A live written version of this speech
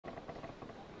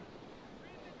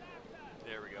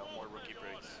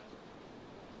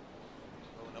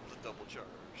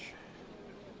Charge.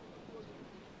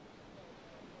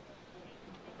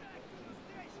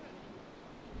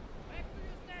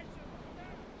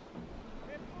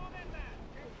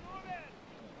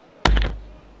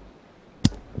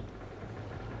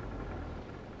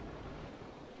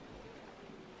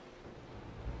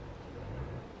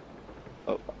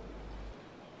 Oh.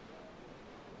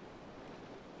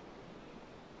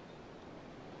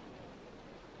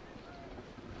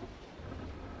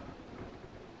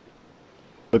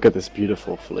 Look at this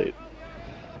beautiful fleet.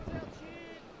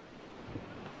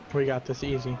 We got this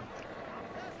easy.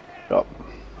 Yup.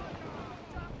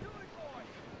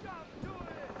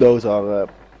 Those are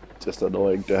just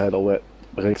annoying to handle with.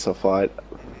 Bricks are fine.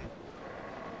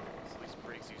 At least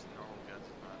Briggs using normal guns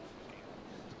and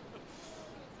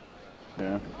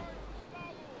not fucking.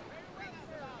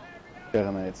 Yeah.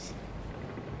 Grenades.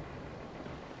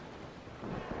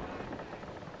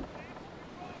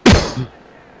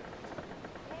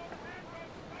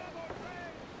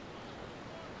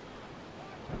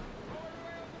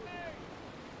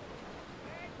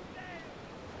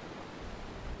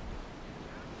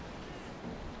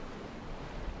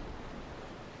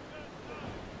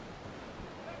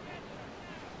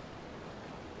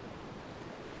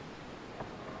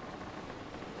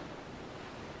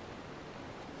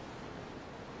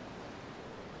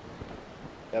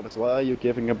 Yeah, but why are you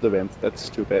giving up the wind? That's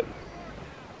stupid.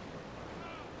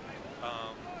 That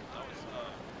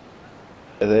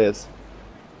was, It is.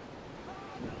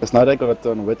 It's not they're gonna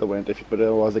turn with the wind, if you put it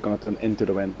otherwise they're gonna turn into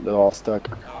the wind. They're all stuck.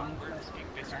 we're being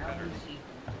basic cutters.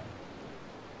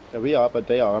 Yeah, we are, but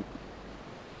they aren't.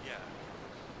 Yeah.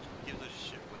 Gives a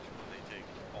shit which one they take.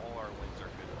 All our wins are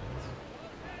good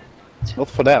wins. Not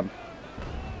for them.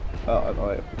 Oh,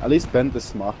 no. At least Ben is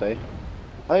smart, eh?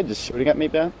 Are you just shooting at me,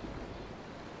 Ben?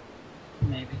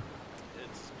 Maybe.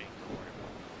 It's being horrible.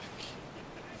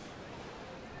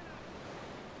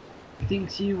 He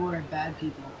thinks you were bad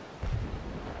people.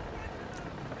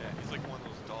 Yeah, he's like one of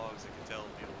those dogs that can tell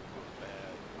people who are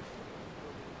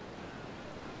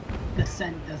bad. The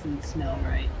scent doesn't smell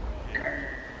right. Grr.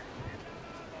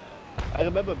 I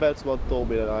remember Ben's one told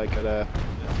me that I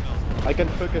can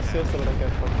fuck his sister and I can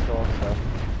fuck his dog, so.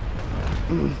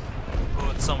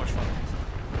 Oh, it's so much fun.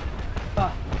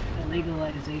 Ah, the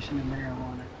legalization of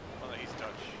marijuana. Oh, no, he's Dutch.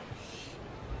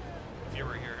 If you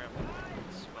ever hear him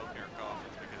smoke near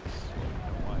coffins because,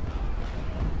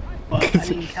 Well, I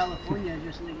mean, California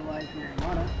just legalized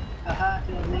marijuana. Haha,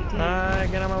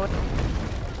 2018. Get on my way.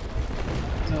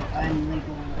 So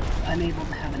I'm able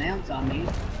to have an ounce on me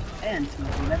and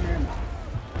smoke whatever I want.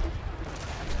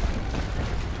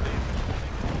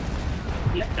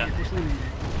 Yep, Yeah. officially made it.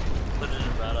 Put it in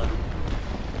Nevada.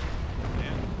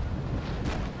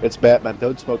 It's bad, man.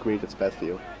 Don't smoke weed, it's bad for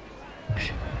you.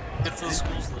 Good for the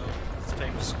schools, though. It's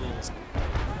paying for schools.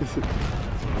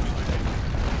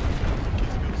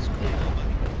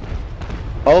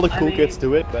 All the I cool mean- kids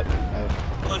do it, but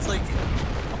Well, it's like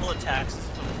all the taxes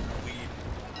for the weed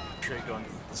trade going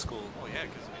to the school. oh yeah,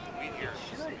 because I mean, the weed here is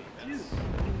Should, dude, that's,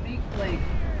 you make like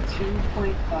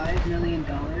 $2.5 million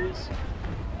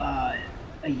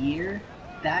a year.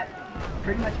 That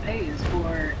pretty much pays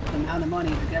for the amount of money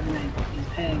the government is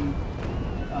paying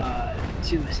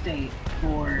to a state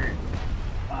for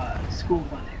school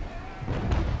funding.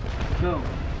 Boom.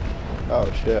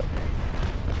 oh shit.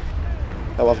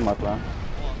 That wasn't my plan.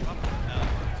 well, on top of that,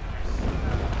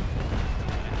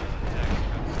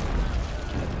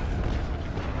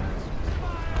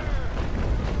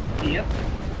 now, Yep.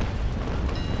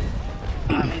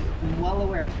 I'm well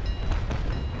aware.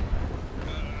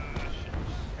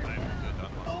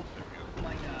 Oh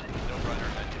my god. don't run our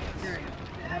head to There this. we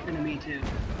go. It happened to me too.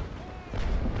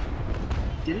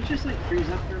 Did it just like freeze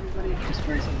up for everybody? Just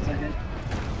for a second?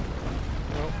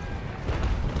 Nope.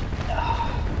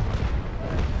 Ah,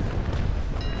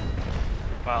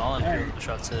 Wow, all I'm hearing the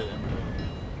shots hit.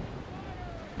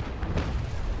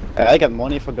 I get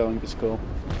money for going to school.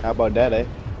 How about that, eh?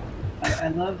 I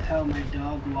love how my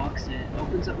dog walks in,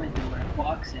 opens up my door,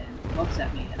 walks in, looks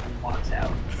at me, and then walks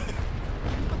out.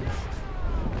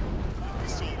 We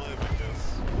still live, I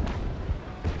guess.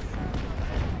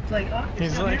 It's like, oh, it's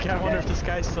He's still like, here. I wonder if this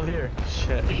guy's still here.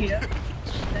 Shit. Yep.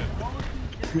 That's all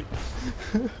she's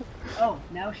doing. Oh,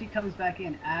 now she comes back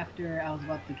in after I was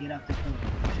about to get up to go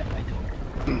shut my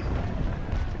door.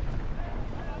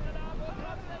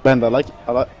 Ben,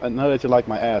 I know that you like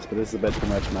my ass, but this is a bit too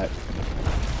much, mate.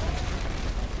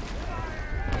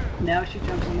 Now she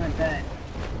jumps on my bed,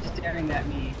 staring at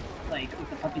me, like,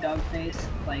 with a puppy dog face,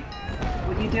 like,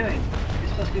 what are you doing? You're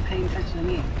supposed to be paying attention to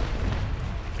me.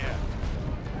 Yeah.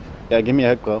 Yeah, give me a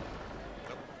head glow.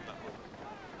 Nope, not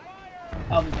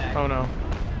I'll be back. Oh no.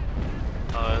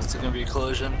 It's gonna be a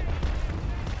collision.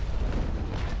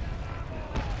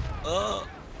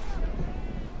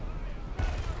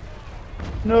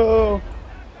 No!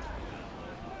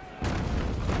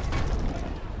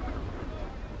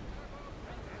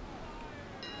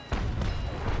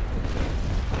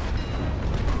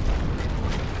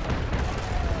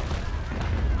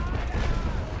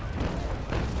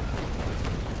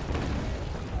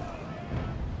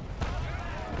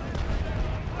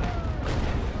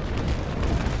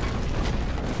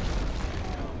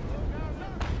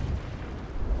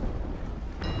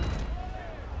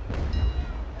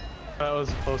 That was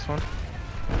a close one.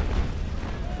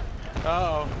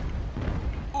 Uh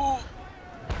oh.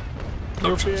 Ooh.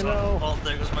 Rupee, sorry. no. Oh,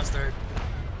 there goes my start.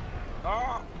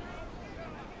 Ah.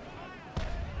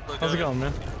 Look How's at it going,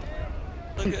 man?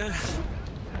 Look at it.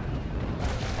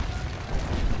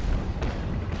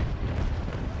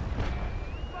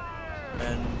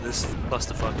 And this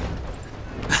clusterfuck.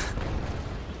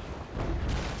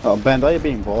 Oh, Ben, are you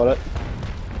being bored?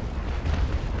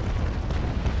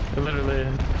 Literally.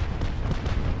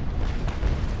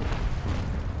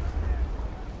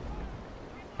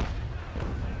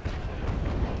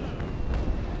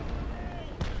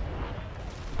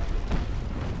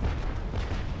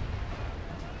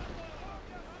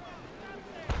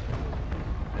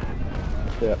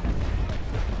 Yeah.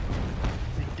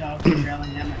 The dog is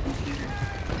yelling at my computer.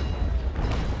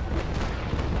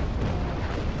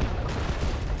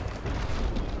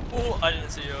 Oh, I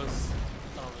didn't see yours.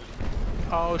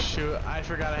 Oh shoot, I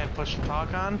forgot I had push to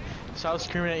talk on, so I was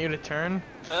screaming at you to turn.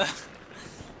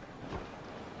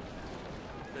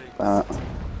 Uh-oh,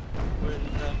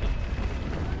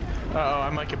 I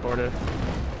might get boarded.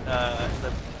 They're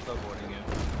boarding you.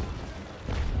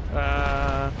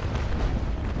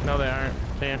 No they aren't.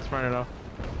 They ain't smart enough.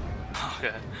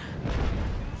 Okay.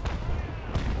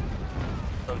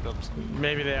 Hookups.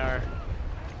 Maybe they are.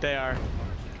 They are.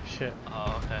 Shit.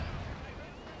 Oh, okay.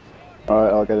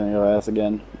 Alright, I'll get in your ass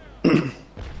again.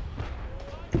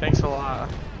 Thanks a lot.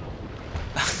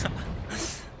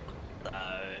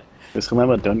 Just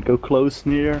remember, don't go close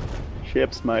near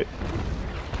ships, mate.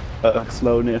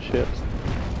 Slow near ships.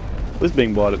 Who's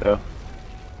being boarded though?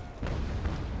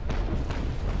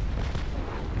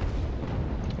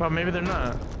 Well, maybe they're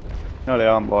not. No, they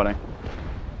aren't boarding.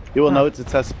 You will Huh. notice it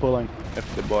says pulling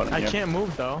if they're boarding. I you. can't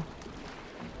move though.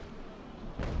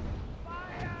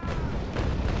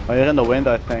 Oh, you're in the wind,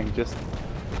 I think. Just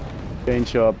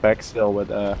change your backsail with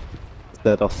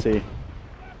ZLC.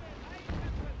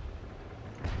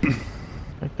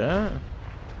 Like that?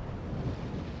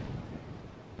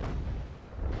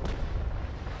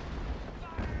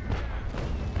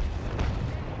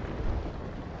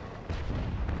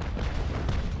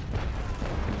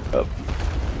 Up.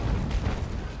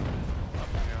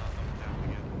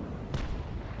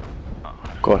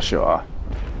 Of course you are. I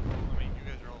mean, you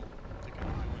guys are all taking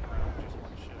just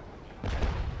one ship.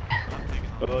 I'm taking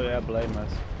on Oh yeah, blame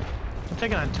us. I'm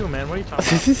taking on two, man. What are you talking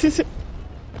about?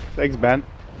 Thanks, Ben.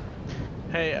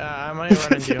 Hey, I might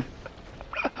run into you.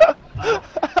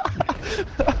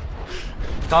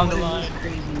 Down the What is line. this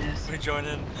craziness? We join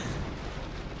in.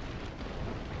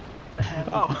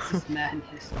 Oh. This is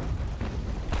madness.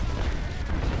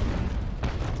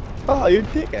 Oh, you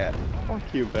dickhead.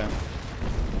 Fuck you, Ben.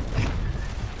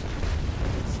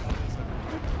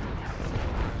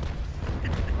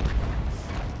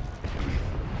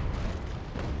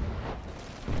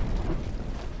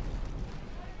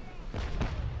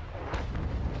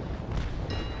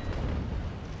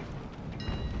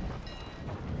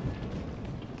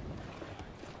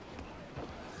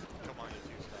 Come on, you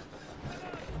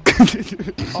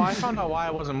two stop. Oh, I found out why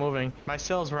I wasn't moving. My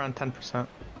sails were on 10%.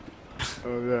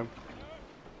 Oh yeah.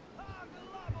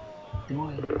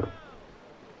 Boy.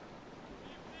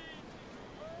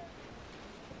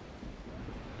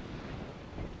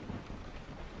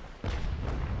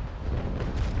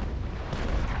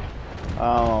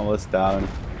 Oh, let's down.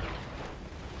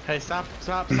 Hey, stop,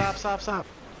 stop, stop, stop, stop.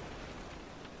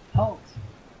 Halt.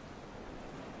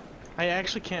 I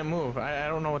actually can't move. I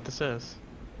don't know what this is.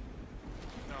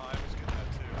 No, I was getting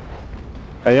that too.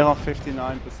 Hey, you're on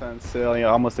 59% sail. You're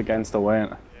almost against the wind.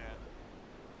 Yeah.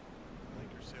 I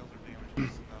think your sails are damaged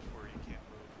just enough where you can't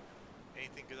move.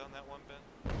 Anything good on that one, Ben?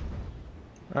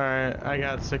 Alright, I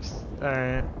got 6.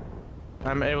 Alright.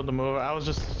 I'm able to move. I was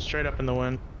just straight up in the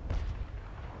wind.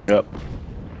 Yep.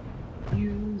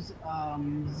 Use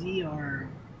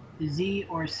Z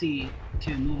or C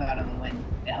to move out of the wind.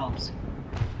 It helps.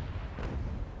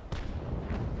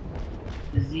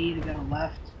 Z to go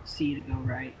left, C to go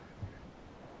right.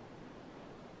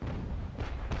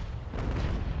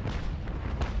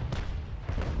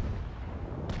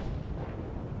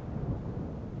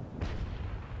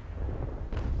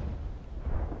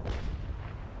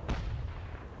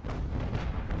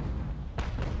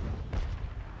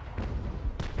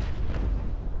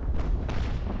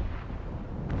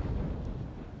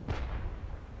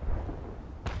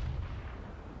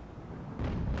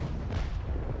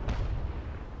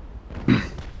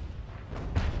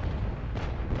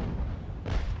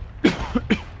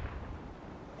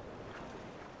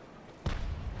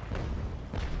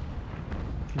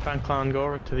 Python Clown, go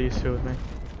over to these two with me.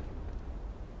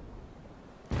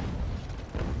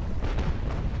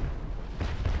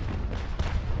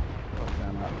 Fuck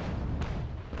them up.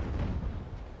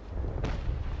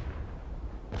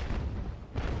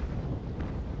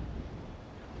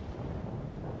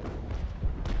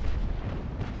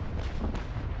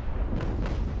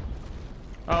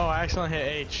 Oh, I accidentally hit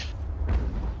H.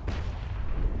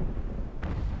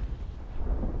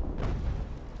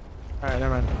 Alright,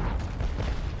 never mind.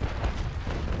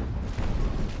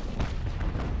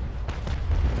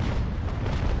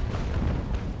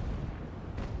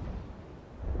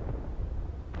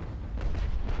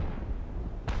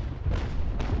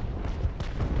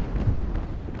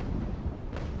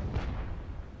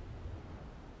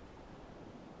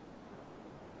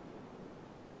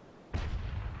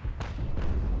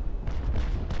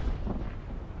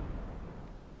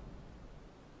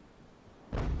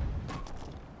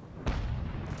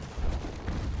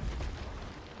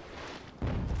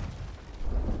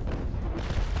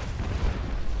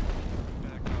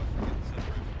 Back off and get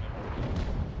separate from everyone else.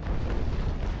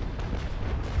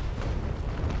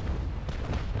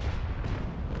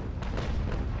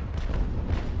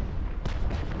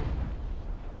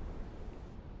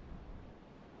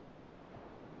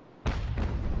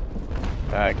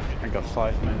 Back. I got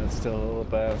 5 minutes still, a little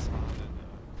bad.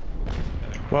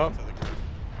 Well. Back off the group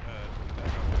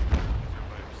because you're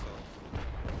by yourself.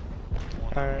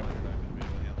 One Alright. hour later, I'm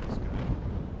gonna be able to handle this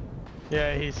guy. Yeah,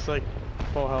 he's like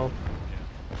full health.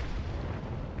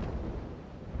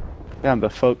 Damn, they're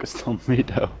focused on me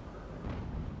though.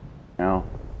 Now.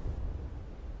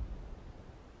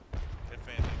 If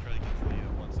anything, try to get to the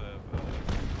ones that have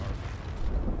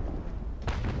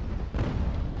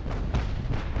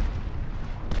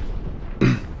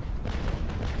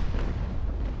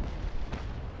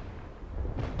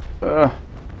Ugh.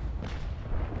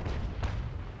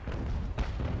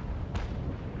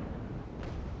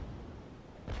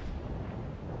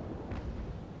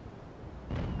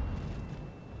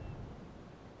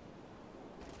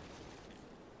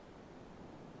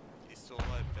 He's still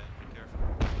alive, Ben. Be careful.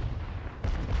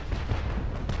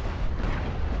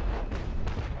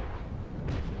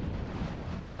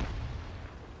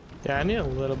 Yeah, I need a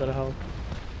little bit of help.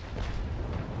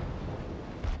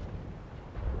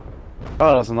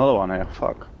 Oh, there's another one here.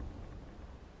 Fuck.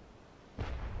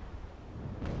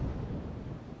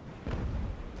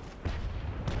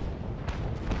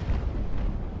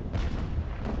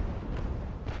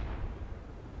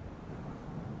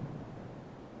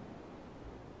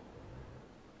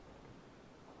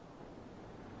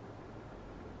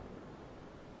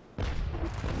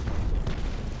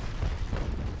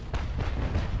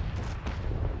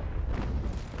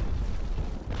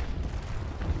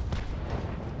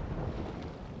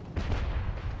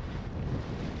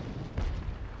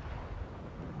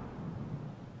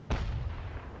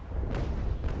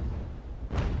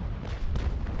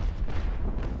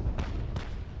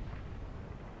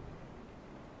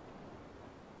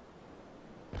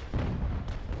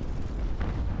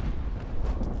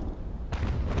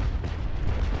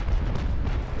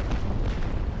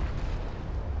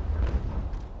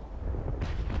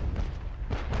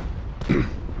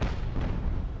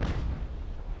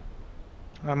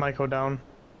 I might go down.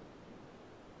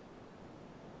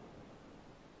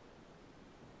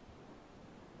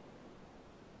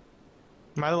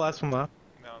 Am I the last one left?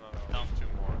 No. There's two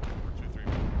more. Or two, three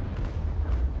more.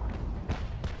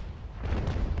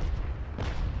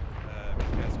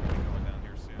 Mikha's gonna be going down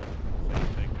here soon. So you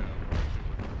take one or two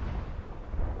with her.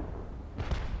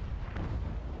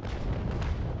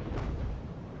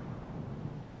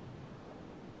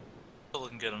 Still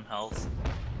looking good on health.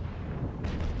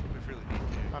 We really need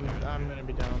to. I'm gonna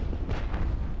be down.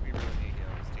 We really need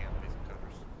these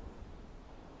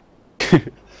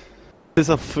cutters. There's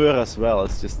a fur as well,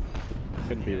 it's just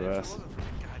couldn't be If it worse. wasn't for the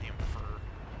goddamn fur.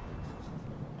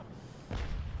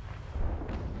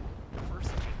 First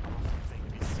thing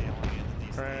to be sailing into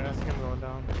these Alright, I things. think I'm going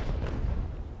down.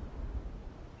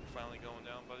 You're finally going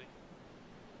down, buddy?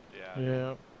 Yeah.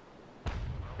 Yeah.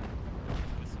 Well,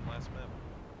 it's the last map.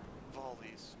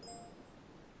 Volleys.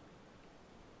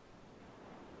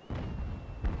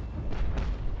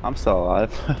 I'm still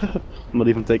alive. I'm not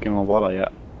even taking on water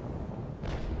yet.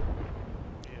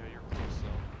 Yeah, you're close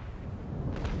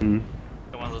though. Hmm.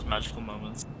 One of those magical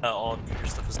moments. All of your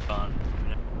stuff is gone.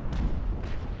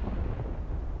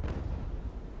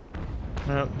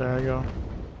 Yep, there I go.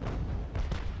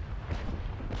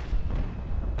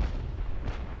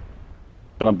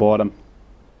 Gonna board him.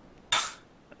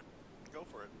 Go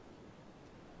for it.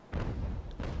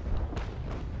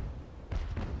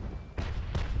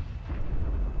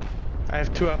 I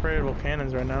have 2 operable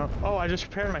cannons right now. Oh, I just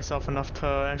prepared myself enough to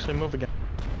actually move again.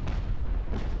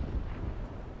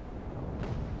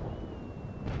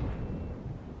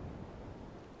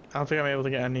 I don't think I'm able to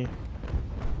get any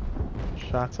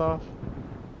shots off.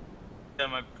 That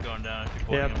might be going down if you're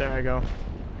boarding Yep, them. there I go.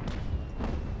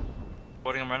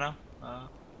 Boarding them right now?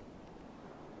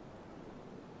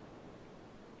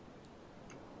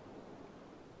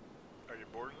 Are you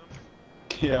boarding them?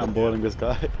 Yeah, I'm boarding this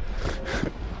guy.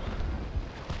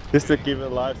 Just to keep it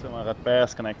alive so my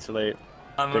repairs can actually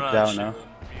I'm take gonna down shoot now. him.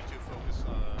 You two focus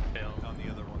Fail. on the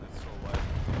other one that's still alive.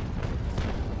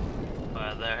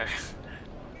 Alright, there.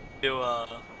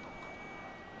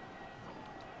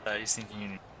 He's thinking you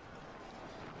need.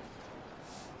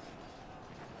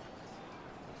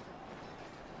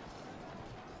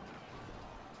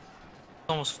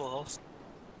 Almost full house.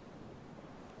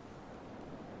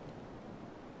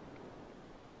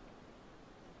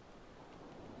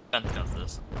 Can't cut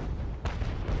this.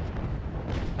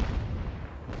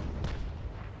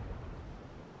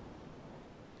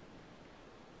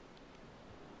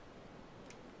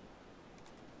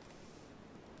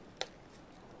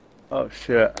 Oh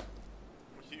shit.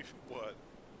 You what?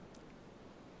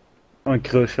 I'm in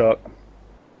cruise shock.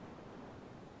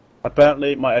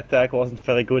 Apparently my attack wasn't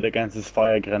very good against his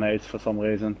fire grenades for some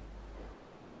reason.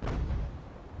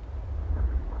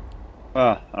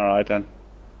 Ah, alright then.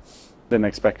 Didn't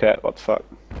expect that, what the fuck.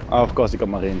 Oh, of course he got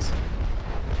marines.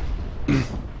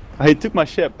 He took my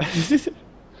ship.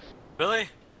 Really?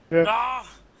 Yeah. Ah!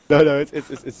 No,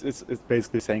 it's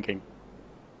basically sinking.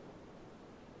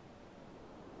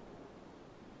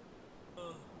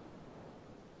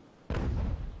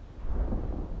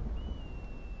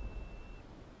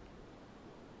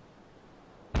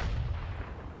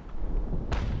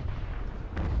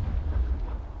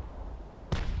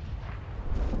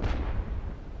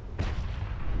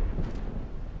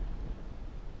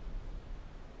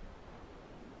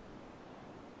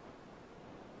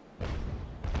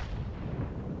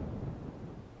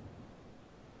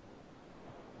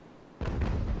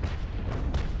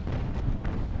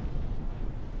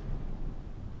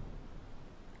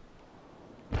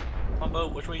 Come on,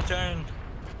 boat, which way you turn?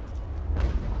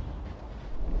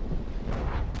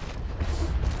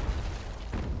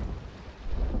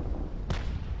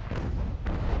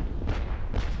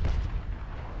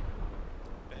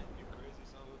 Ben, you crazy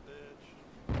son of a bitch.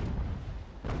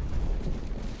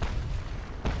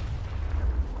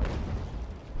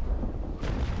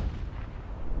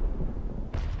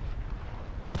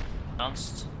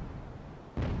 Announced.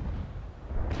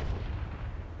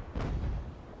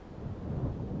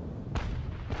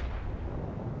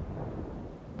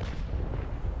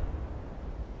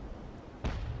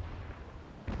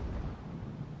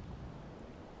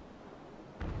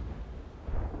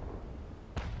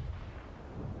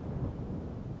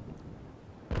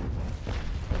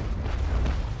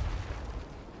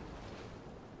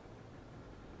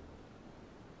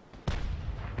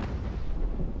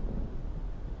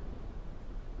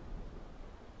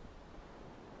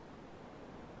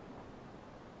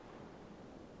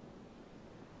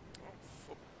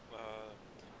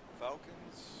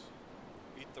 Falcons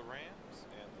beat the Rams,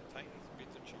 and the Titans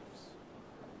beat the Chiefs.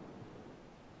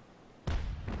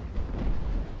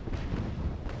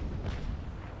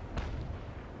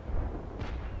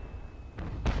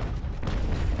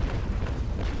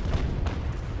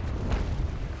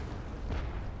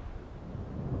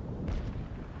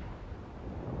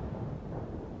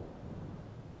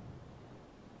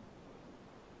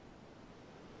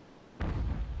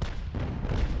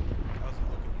 How's it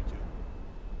looking, you two?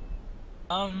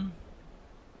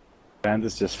 Band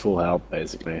is just full health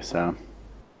basically, so.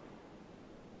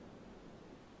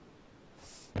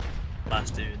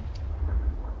 Last dude.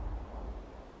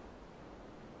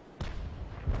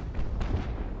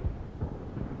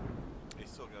 They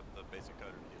still got the basic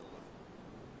cutter to deal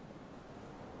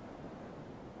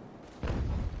with.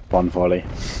 One volley.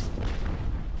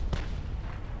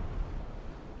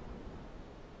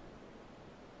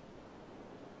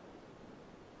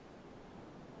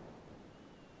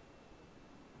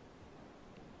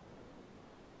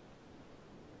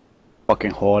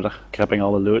 Fucking hoarder, grabbing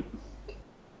all the loot.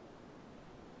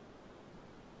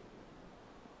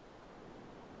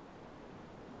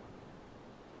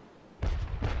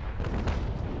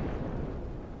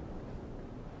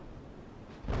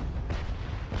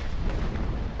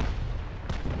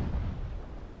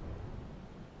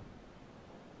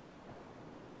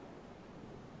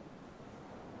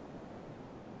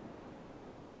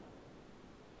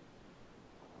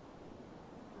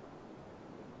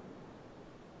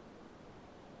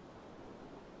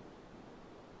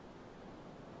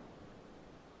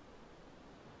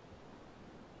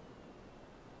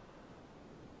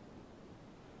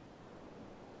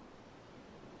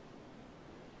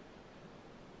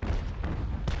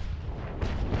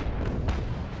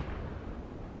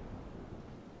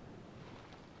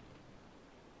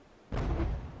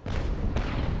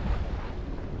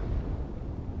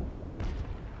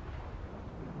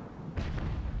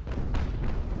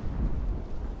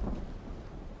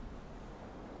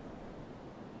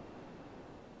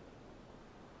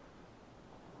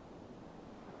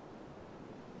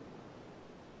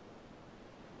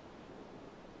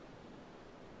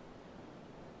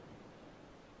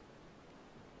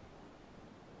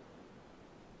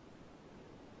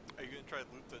 gonna try to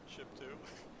loot that ship too?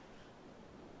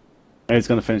 And he's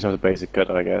gonna finish off the basic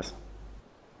cutter, I guess.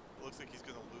 Looks like he's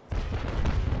gonna loot the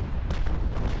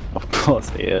Of course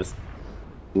he is.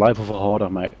 Life of a hoarder,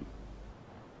 mate.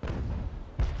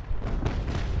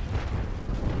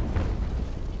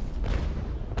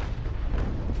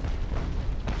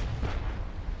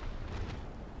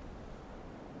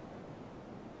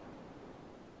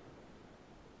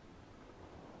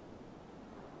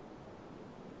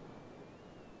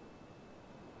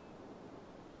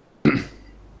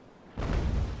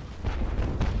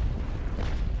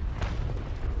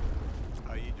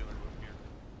 How you doing, Root Beer?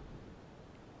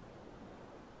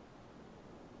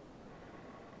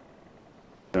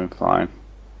 Doing fine. I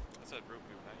said Root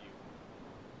Beer, not you.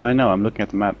 I know, I'm looking at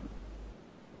the map.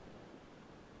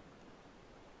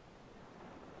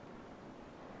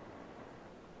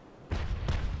 Damn it,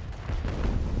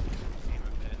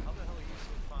 Ben. How the hell are you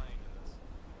so fine in this?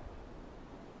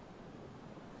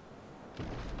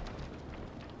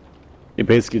 He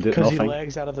basically did Because he nothing.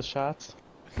 lags out of the shots.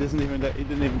 He didn't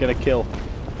even get a kill.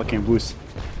 Fucking woos.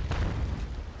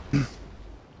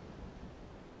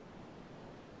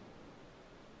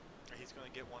 He's gonna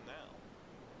get one now.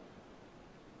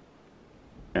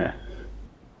 Yeah.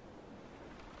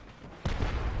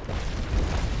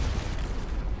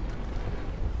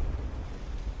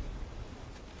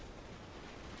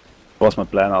 Was my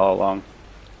plan all along.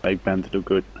 Make Ben to do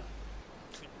good.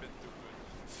 You've been through good.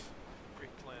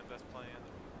 Great plan, best plan.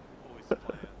 Always the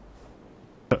plan.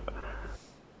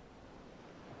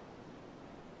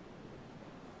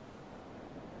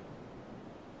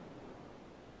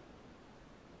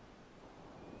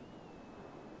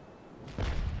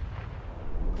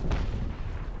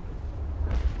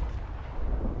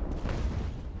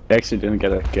 He actually didn't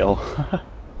get a kill.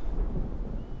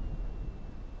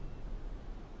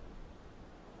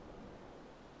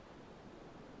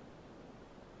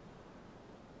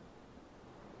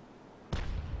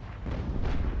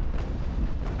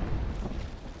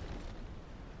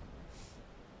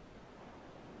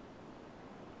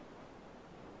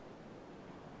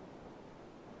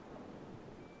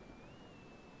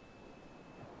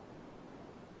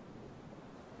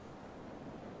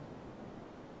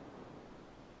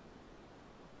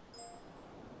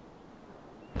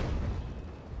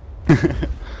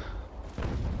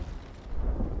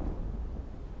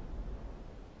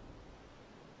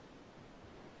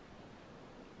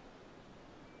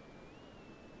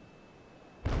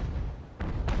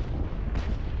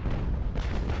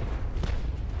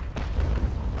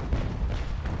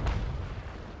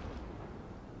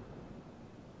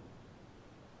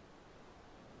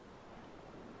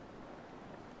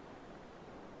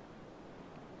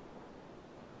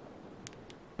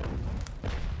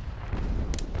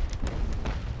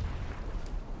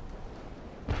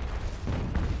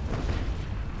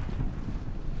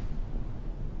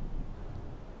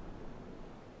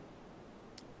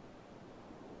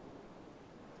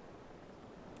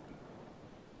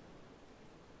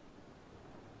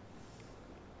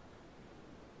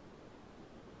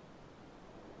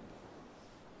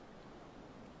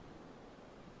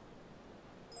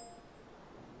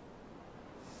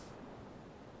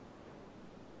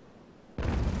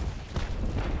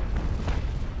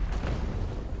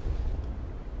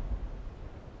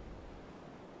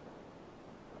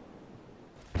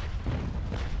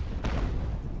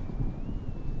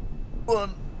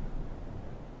 One.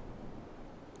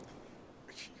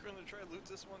 You're gonna try to loot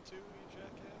this one too, you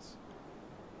jackass?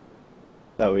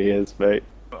 That he is, mate.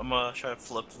 I'm gonna try to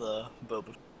flip the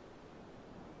Boba.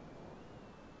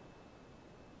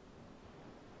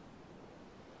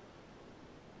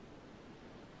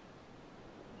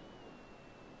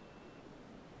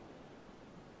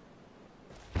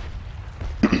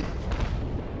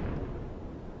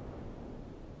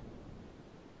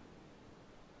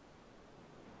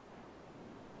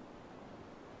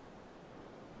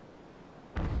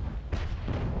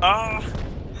 Ah! Got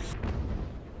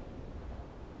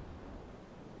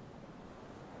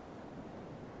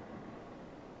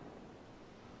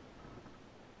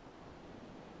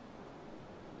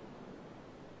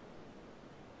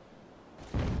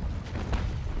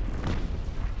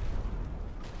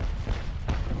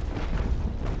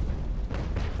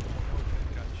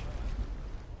shot.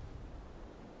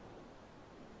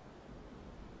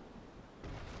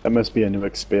 That must be a new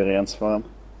experience for him.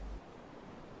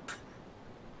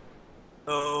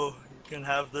 Oh, you can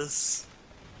have this.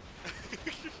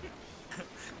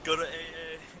 Go to AA.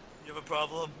 You have a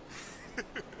problem.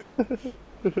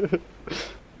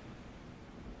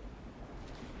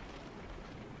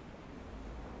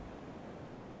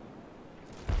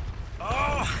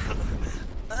 Oh!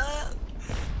 Ah!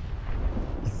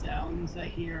 reactions I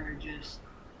hear are just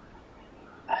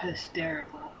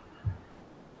hysterical.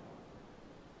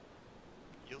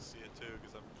 You'll see it too,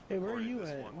 because I'm Hey, where are recording you this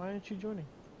at? one. Why aren't you joining?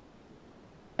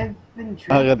 I've been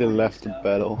I already transporting left the stuff.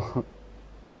 battle.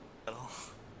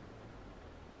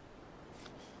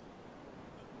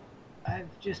 I've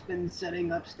just been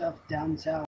setting up stuff down south.